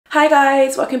Hi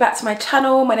guys, welcome back to my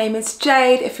channel. My name is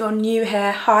Jade. If you're new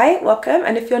here, hi, welcome.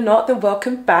 And if you're not, then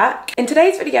welcome back. In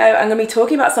today's video, I'm gonna be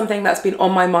talking about something that's been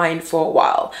on my mind for a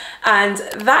while. And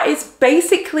that is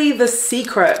basically the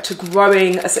secret to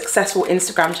growing a successful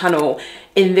Instagram channel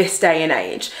in this day and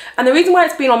age. And the reason why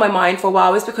it's been on my mind for a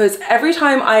while is because every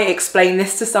time I explain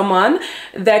this to someone,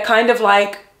 they're kind of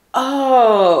like,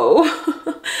 oh,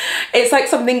 it's like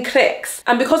something clicks.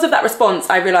 And because of that response,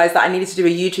 I realized that I needed to do a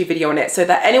YouTube video on it so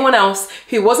that anyone else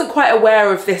who wasn't quite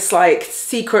aware of this like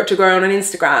secret to growing on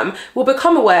Instagram will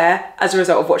become aware as a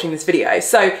result of watching this video.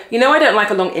 So, you know, I don't like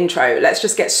a long intro. Let's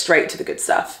just get straight to the good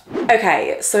stuff.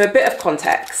 Okay, so a bit of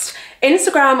context.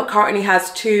 Instagram currently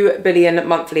has 2 billion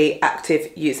monthly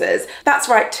active users. That's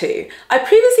right, 2. I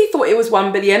previously thought it was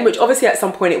 1 billion, which obviously at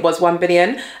some point it was 1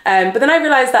 billion. But then I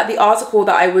realized that the article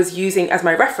that I was using as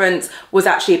my reference was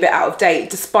actually a bit out of date,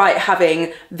 despite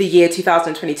having the year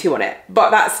 2022 on it.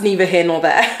 But that's neither here nor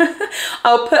there.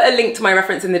 I'll put a link to my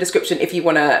reference in the description if you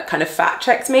want to kind of fact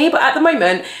check me. But at the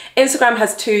moment, Instagram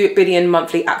has 2 billion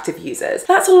monthly active users.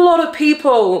 That's a lot of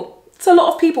people. It's a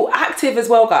lot of people active as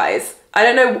well, guys. I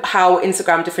don't know how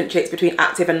Instagram differentiates between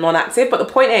active and non-active, but the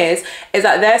point is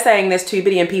that they're saying there's 2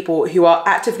 billion people who are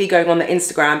actively going on the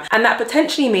Instagram, and that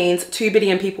potentially means 2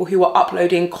 billion people who are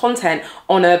uploading content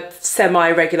on a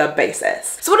semi-regular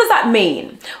basis. So what does that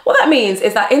mean? What that means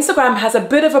is that Instagram has a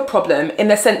bit of a problem in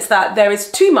the sense that there is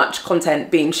too much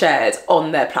content being shared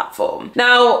on their platform.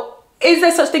 Now, is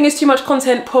there such thing as too much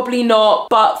content? Probably not.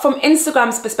 But from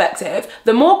Instagram's perspective,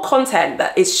 the more content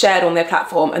that is shared on their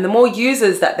platform and the more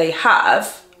users that they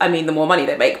have, I mean, the more money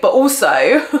they make, but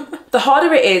also the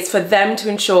harder it is for them to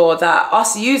ensure that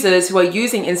us users who are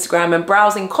using Instagram and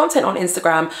browsing content on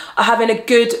Instagram are having a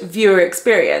good viewer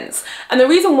experience. And the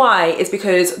reason why is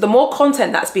because the more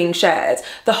content that's being shared,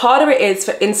 the harder it is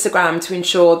for Instagram to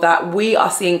ensure that we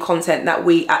are seeing content that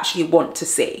we actually want to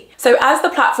see. So as the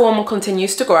platform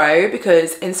continues to grow,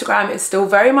 because Instagram is still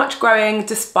very much growing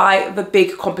despite the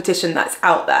big competition that's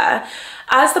out there,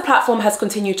 as the platform has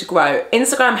continued to grow,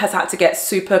 Instagram has had to get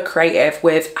super creative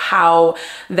with how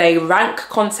they rank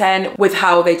content, with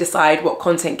how they decide what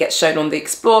content gets shown on the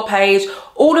Explore page.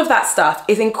 All of that stuff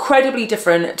is incredibly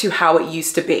different to how it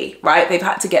used to be, right? They've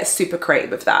had to get super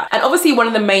creative with that. And obviously one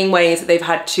of the main ways that they've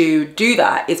had to do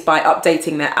that is by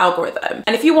updating their algorithm.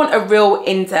 And if you want a real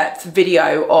in-depth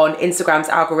video on Instagram's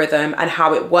algorithm and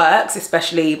how it works,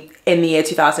 especially in the year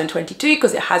 2022,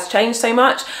 because it has changed so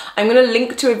much, I'm going to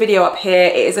link to a video up here.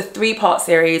 It is a 3-part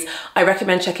series. I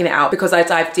recommend checking it out because I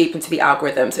dive deep into the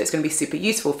algorithm, so it's going to be super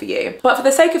useful for you. But for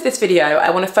the sake of this video,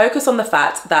 I want to focus on the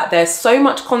fact that there's so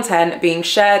much content being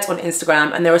shared on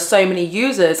Instagram and there are so many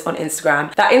users on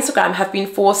Instagram that Instagram have been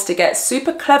forced to get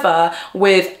super clever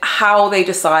with how they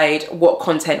decide what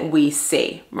content we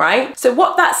see, right? So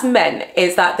what that's meant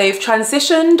is that they've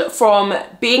transitioned from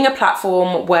being a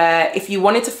platform where if you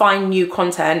wanted to find new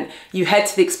content, you head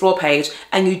to the Explore page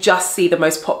and you just see the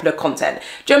most popular content.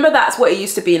 Do you remember that's what it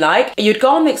used to be like? You'd go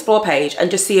on the Explore page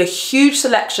and just see a huge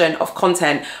selection of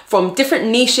content from different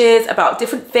niches, about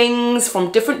different things,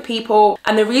 from different people.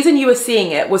 And the reason you were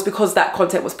seeing it was because that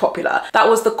content was popular. That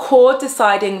was the core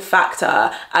deciding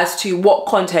factor as to what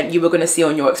content you were going to see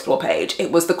on your Explore page.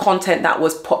 It was the content that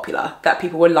was popular, that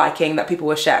people were liking, that people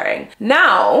were sharing.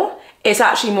 Now, it's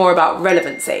actually more about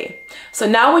relevancy. So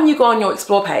now when you go on your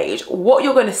Explore page, what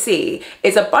you're going to see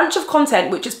is a bunch of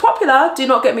content which is popular, do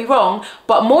not get me wrong,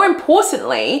 but more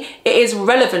importantly, it is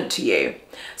relevant to you.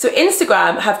 So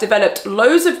Instagram have developed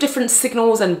loads of different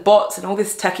signals and bots and all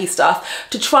this techie stuff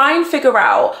to try and figure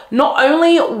out not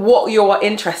only what you're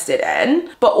interested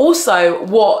in, but also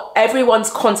what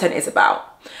everyone's content is about.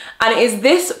 And it is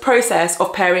this process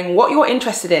of pairing what you're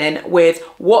interested in with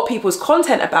what people's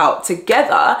content about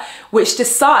together, which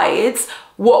decides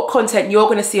what content you're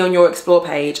going to see on your Explore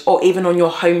page or even on your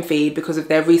home feed because of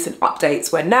their recent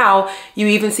updates, where now you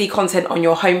even see content on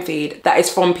your home feed that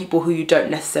is from people who you don't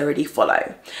necessarily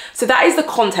follow. So that is the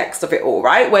context of it all,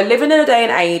 right? We're living in a day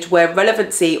and age where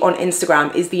relevancy on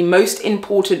Instagram is the most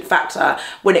important factor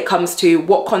when it comes to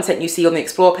what content you see on the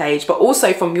Explore page, but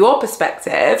also from your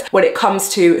perspective when it comes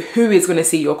to who is going to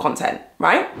see your content,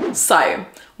 right? So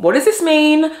what does this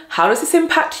mean? How does this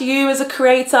impact you as a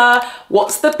creator?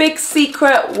 What's the big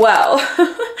secret? Well,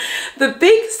 the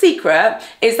big secret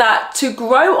is that to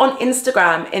grow on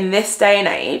Instagram in this day and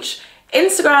age,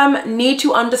 Instagram need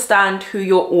to understand who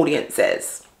your audience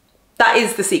is. That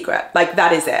is the secret. Like,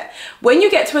 that is it. When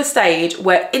you get to a stage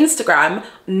where Instagram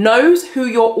knows who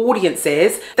your audience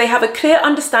is, they have a clear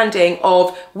understanding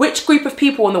of which group of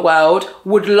people in the world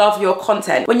would love your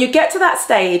content. When you get to that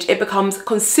stage, it becomes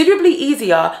considerably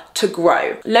easier to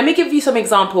grow. Let me give you some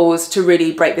examples to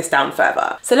really break this down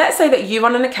further. So let's say that you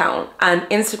run an account and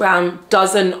Instagram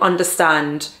doesn't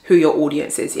understand who your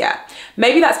audience is yet.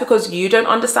 Maybe that's because you don't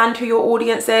understand who your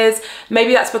audience is.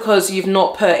 Maybe that's because you've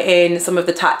not put in some of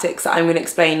the tactics that I'm going to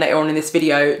explain later on in this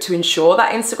video to ensure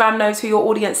that Instagram knows who your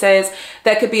audience is.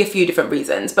 There could be a few different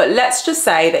reasons, but let's just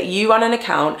say that you run an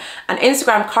account and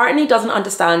Instagram currently doesn't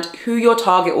understand who your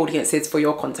target audience is for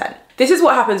your content. This is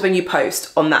what happens when you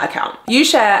post on that account. You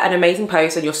share an amazing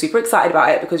post and you're super excited about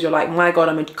it because you're like, my God,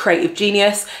 I'm a creative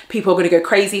genius. People are gonna go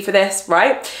crazy for this,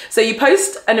 right? So you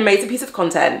post an amazing piece of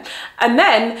content and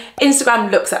then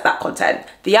Instagram looks at that content.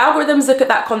 The algorithms look at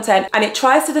that content and it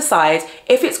tries to decide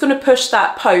if it's gonna push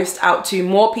that post out to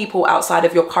more people outside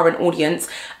of your current audience.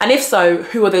 And if so,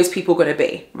 who are those people gonna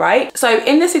be, right? So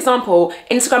in this example,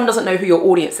 Instagram doesn't know who your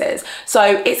audience is.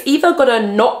 So it's either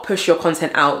gonna not push your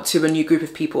content out to a new group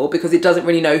of people because it doesn't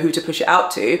really know who to push it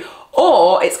out to,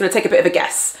 or it's going to take a bit of a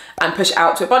guess and push it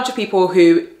out to a bunch of people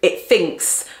who it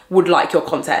thinks would like your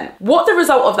content. What the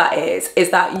result of that is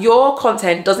that your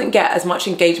content doesn't get as much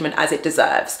engagement as it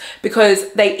deserves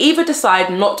because they either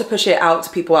decide not to push it out to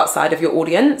people outside of your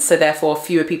audience, so therefore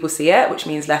fewer people see it, which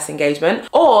means less engagement,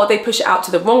 or they push it out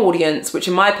to the wrong audience, which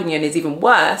in my opinion is even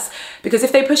worse, because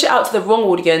if they push it out to the wrong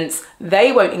audience,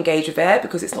 they won't engage with it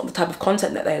because it's not the type of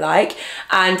content that they like,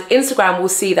 and Instagram will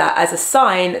see that as a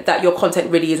sign that your content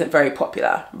really isn't very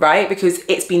popular, right? Because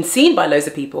it's been seen by loads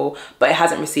of people, but it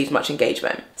hasn't received much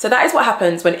engagement. So that is what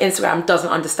happens when Instagram doesn't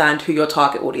understand who your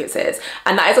target audience is.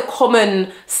 And that is a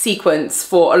common sequence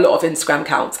for a lot of Instagram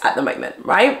accounts at the moment,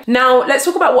 right? Now, let's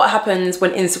talk about what happens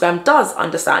when Instagram does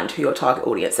understand who your target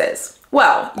audience is.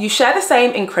 Well, you share the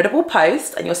same incredible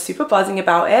post and you're super buzzing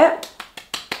about it.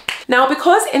 Now,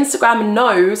 because Instagram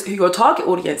knows who your target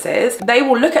audience is, they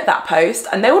will look at that post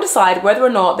and they will decide whether or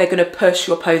not they're going to push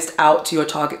your post out to your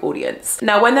target audience.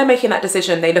 Now, when they're making that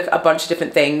decision, they look at a bunch of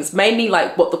different things, mainly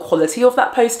like what the quality of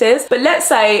that post is. But let's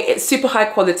say it's super high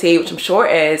quality, which I'm sure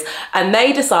it is, and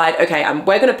they decide, okay,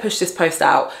 we're going to push this post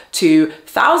out to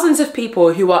thousands of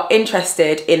people who are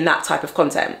interested in that type of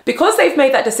content. Because they've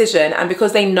made that decision and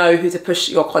because they know who to push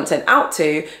your content out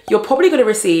to, you're probably going to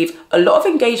receive a lot of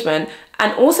engagement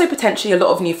and also potentially a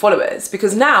lot of new followers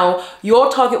because now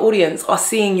your target audience are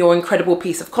seeing your incredible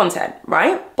piece of content,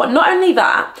 right? But not only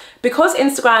that, because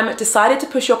Instagram decided to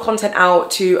push your content out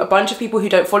to a bunch of people who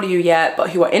don't follow you yet, but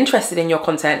who are interested in your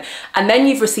content, and then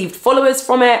you've received followers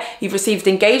from it, you've received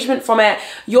engagement from it,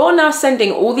 you're now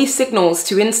sending all these signals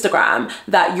to Instagram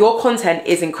that your content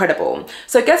is incredible.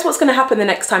 So guess what's gonna happen the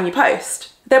next time you post?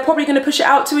 They're probably going to push it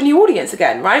out to a new audience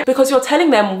again, right? Because you're telling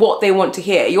them what they want to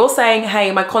hear. You're saying,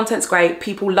 hey, my content's great,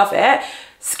 people love it,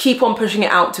 keep on pushing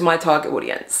it out to my target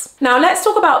audience. Now let's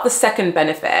talk about the second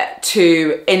benefit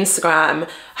to Instagram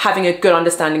having a good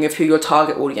understanding of who your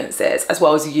target audience is, as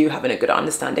well as you having a good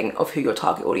understanding of who your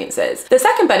target audience is. The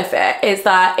second benefit is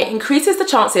that it increases the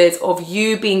chances of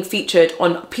you being featured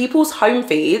on people's home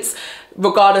feeds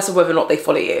regardless of whether or not they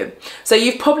follow you. So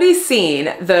you've probably seen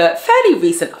the fairly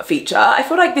recent feature. I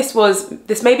feel like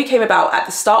this maybe came about at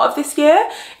the start of this year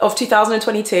of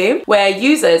 2022, where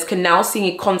users can now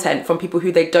see content from people who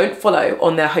they don't follow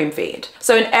on their home feed.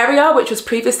 So an area which was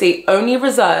previously only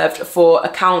reserved for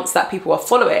accounts that people are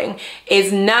following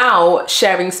is now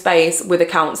sharing space with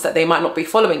accounts that they might not be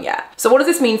following yet. So what does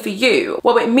this mean for you?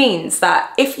 Well, it means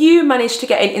that if you manage to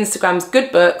get in Instagram's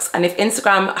good books and if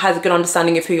Instagram has a good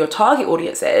understanding of who your target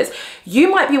audience is, you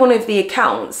might be one of the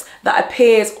accounts that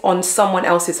appears on someone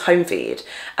else's home feed.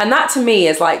 And that to me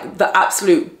is like the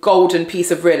absolute golden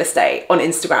piece of real estate on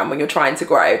Instagram when you're trying to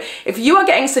grow. If you are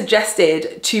getting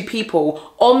suggested to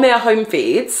people on their home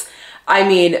feeds, I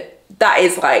mean, that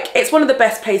is like, it's one of the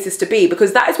best places to be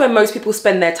because that is where most people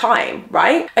spend their time,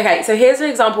 right? Okay, so here's an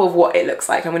example of what it looks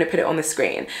like. I'm gonna put it on the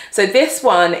screen. So this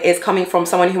one is coming from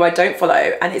someone who I don't follow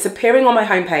and it's appearing on my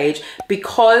homepage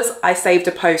because I saved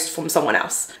a post from someone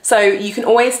else. So you can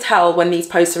always tell when these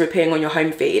posts are appearing on your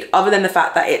home feed, other than the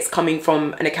fact that it's coming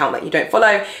from an account that you don't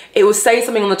follow. It will say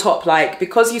something on the top like,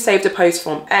 because you saved a post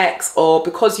from X, or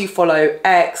because you follow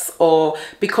X, or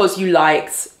because you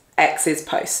liked X's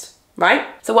post. right?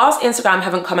 So whilst Instagram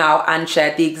haven't come out and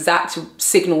shared the exact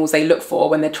signals they look for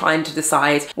when they're trying to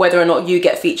decide whether or not you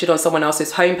get featured on someone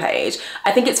else's homepage,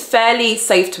 I think it's fairly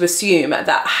safe to assume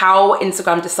that how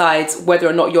Instagram decides whether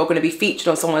or not you're going to be featured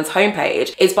on someone's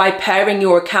homepage is by pairing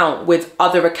your account with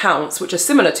other accounts which are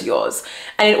similar to yours.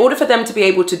 And in order for them to be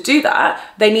able to do that,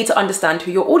 they need to understand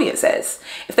who your audience is.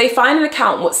 If they find an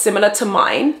account what's similar to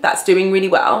mine that's doing really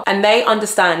well, and they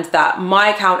understand that my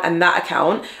account and that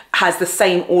account has the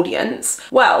same audience,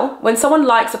 well, when someone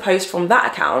likes a post from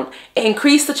that account, it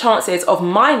increases the chances of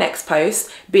my next post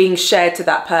being shared to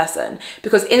that person,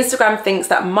 because Instagram thinks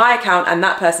that my account and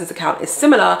that person's account is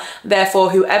similar,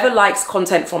 therefore whoever likes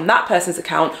content from that person's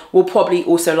account will probably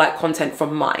also like content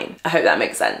from mine. I hope that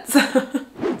makes sense.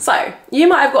 So you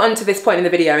might have gotten to this point in the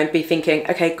video and be thinking,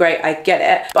 okay, great, I get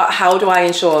it, but how do I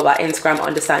ensure that Instagram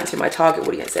understands who my target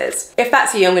audience is? If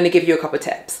that's you, I'm going to give you a couple of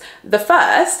tips. The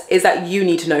first is that you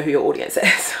need to know who your audience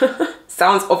is.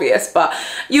 Sounds obvious, but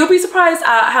you'll be surprised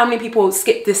at how many people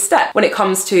skip this step when it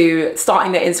comes to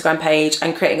starting their Instagram page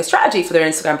and creating a strategy for their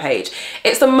Instagram page.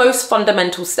 It's the most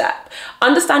fundamental step.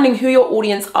 Understanding who your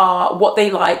audience are, what they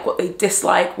like, what they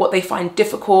dislike, what they find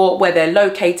difficult, where they're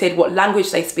located, what language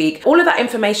they speak, all of that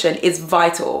information is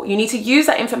vital. You need to use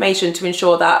that information to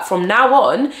ensure that from now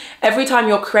on, every time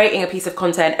you're creating a piece of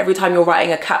content, every time you're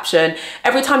writing a caption,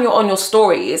 every time you're on your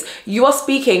stories, you are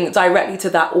speaking directly to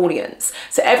that audience.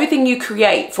 So everything you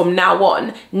create from now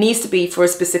on needs to be for a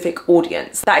specific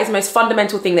audience. That is the most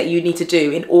fundamental thing that you need to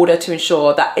do in order to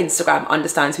ensure that Instagram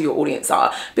understands who your audience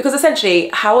are. Because essentially,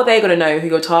 how are they going to know who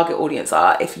your target audience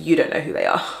are if you don't know who they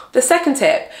are? The second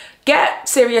tip, get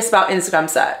serious about Instagram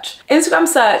search. Instagram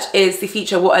search is the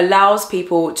feature what allows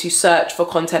people to search for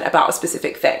content about a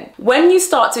specific thing. When you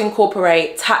start to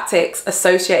incorporate tactics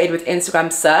associated with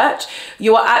Instagram search,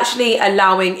 you are actually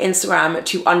allowing Instagram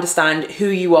to understand who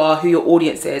you are, who your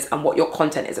audience is, and what your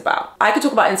content is about. I could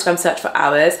talk about Instagram search for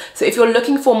hours, so if you're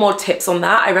looking for more tips on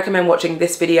that, I recommend watching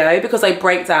this video because I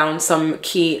break down some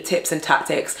key tips and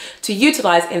tactics to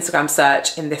utilize Instagram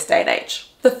search in this day and age.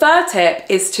 The third tip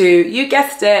is to, you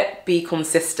guessed it, be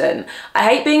consistent. I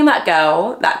hate being that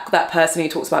girl, that person who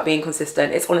talks about being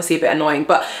consistent. It's honestly a bit annoying,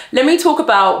 but let me talk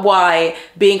about why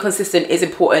being consistent is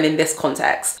important in this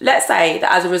context. Let's say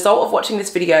that as a result of watching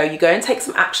this video, you go and take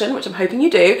some action, which I'm hoping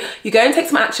you do. You go and take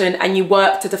some action and you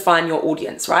work to define your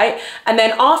audience, right? And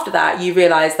then after that, you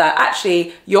realize that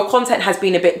actually your content has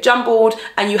been a bit jumbled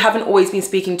and you haven't always been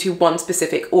speaking to one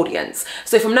specific audience.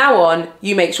 So from now on,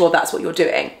 you make sure that's what you're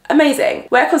doing. Amazing.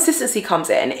 Where consistency comes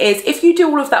in is if you do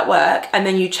all of that work and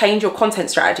then you change your content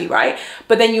strategy, right?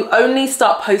 But then you only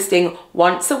start posting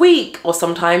once a week, or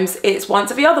sometimes it's once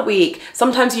every other week.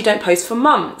 Sometimes you don't post for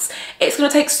months. It's going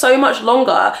to take so much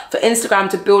longer for Instagram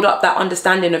to build up that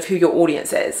understanding of who your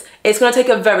audience is. It's going to take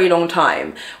a very long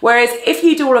time. Whereas if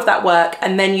you do all of that work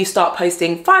and then you start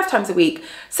posting 5 times a week,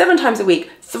 7 times a week,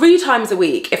 3 times a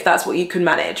week, if that's what you can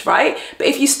manage, right? But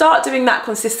if you start doing that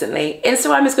consistently,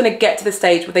 Instagram is going to get to the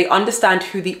stage where they understand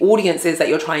who the audience is that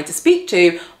you're trying to speak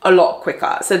to a lot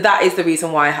quicker. So that is the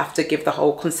reason why I have to give the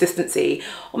whole consistency,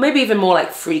 or maybe even more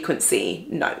like frequency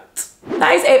note.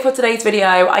 That is it for today's video.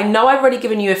 I know I've already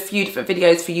given you a few different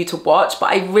videos for you to watch,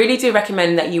 but I really do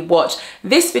recommend that you watch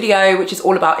this video, which is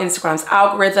all about Instagram's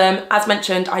algorithm. As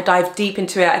mentioned, I dive deep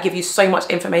into it. I give you so much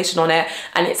information on it,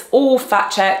 and it's all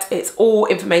fact checked. It's all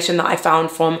information that I found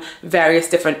from various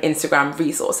different Instagram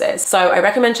resources. So I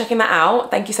recommend checking that out.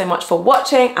 Thank you so much for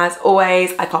watching. As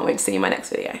always, I can't wait to see you in my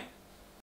next video.